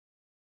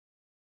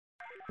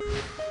Hi,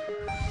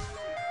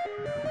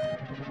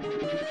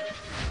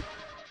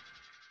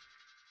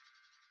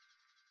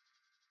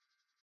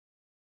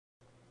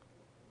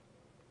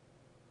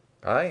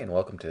 and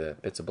welcome to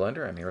Bits of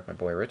Blender. I'm here with my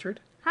boy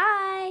Richard.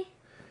 Hi!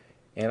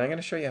 And I'm going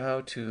to show you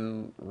how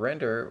to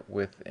render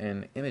with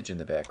an image in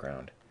the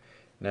background.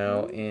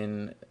 Now,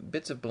 in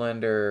Bits of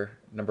Blender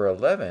number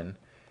 11,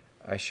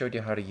 I showed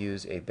you how to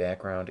use a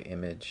background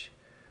image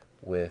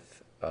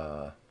with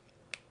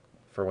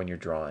for when you're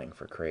drawing,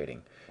 for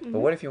creating.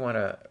 But what if you want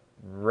to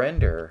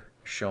render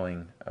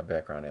showing a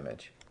background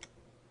image?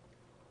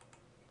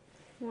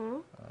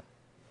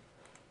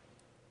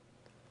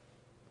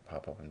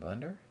 Pop open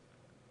Blender.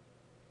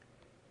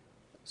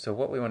 So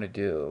what we want to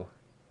do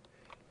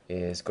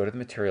is go to the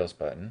Materials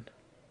button,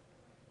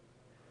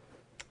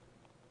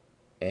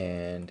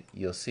 and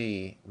you'll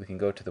see we can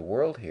go to the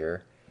world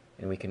here,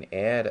 and we can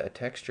add a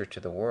texture to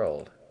the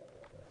world.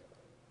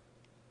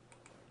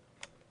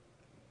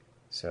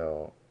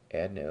 So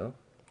add new,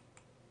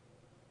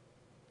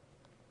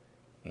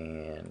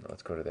 and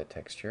let's go to that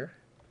texture,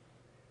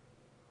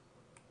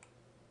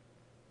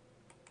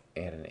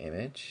 add an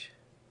image,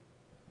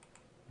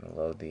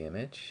 load the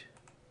image.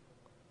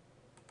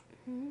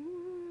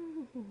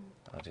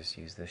 I'll just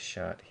use this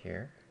shot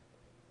here.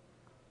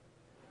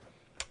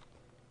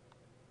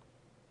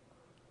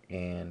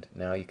 And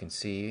now you can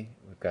see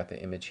we've got the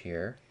image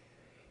here,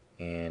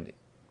 and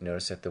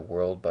notice that the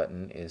world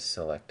button is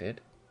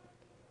selected.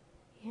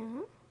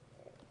 Yeah.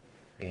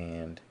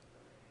 And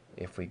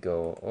if we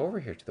go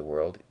over here to the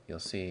world, you'll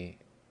see,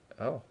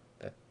 oh,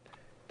 that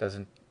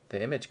doesn't,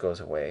 the image goes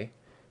away.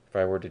 If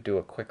I were to do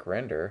a quick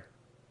render,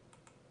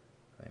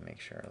 let me make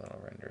sure our little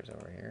render is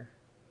over here.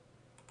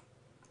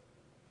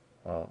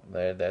 Well,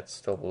 that's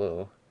still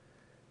blue.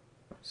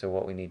 So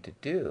what we need to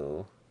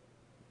do,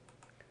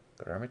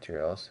 go to our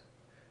materials,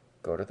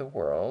 go to the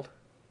world,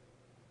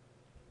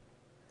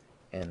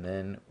 and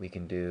then we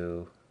can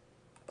do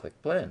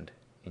click blend.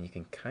 And you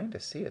can kind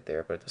of see it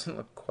there, but it doesn't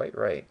look quite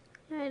right.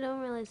 I don't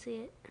really see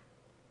it.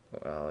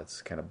 Well,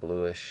 it's kind of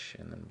bluish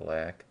and then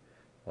black.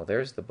 Well,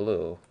 there's the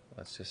blue.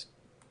 Let's just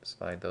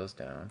slide those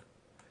down.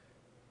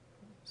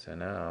 So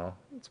now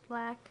It's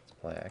black. it's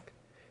black.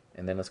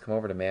 And then let's come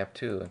over to map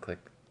 2 and click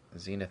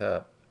zenith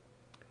up.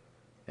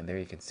 And there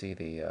you can see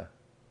the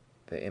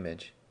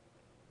image.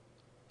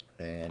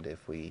 And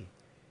if we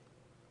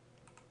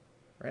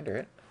render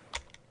it,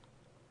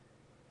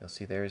 you'll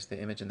see there's the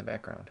image in the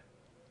background.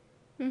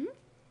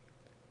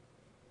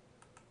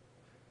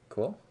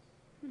 Cool?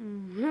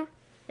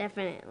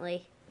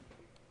 Definitely.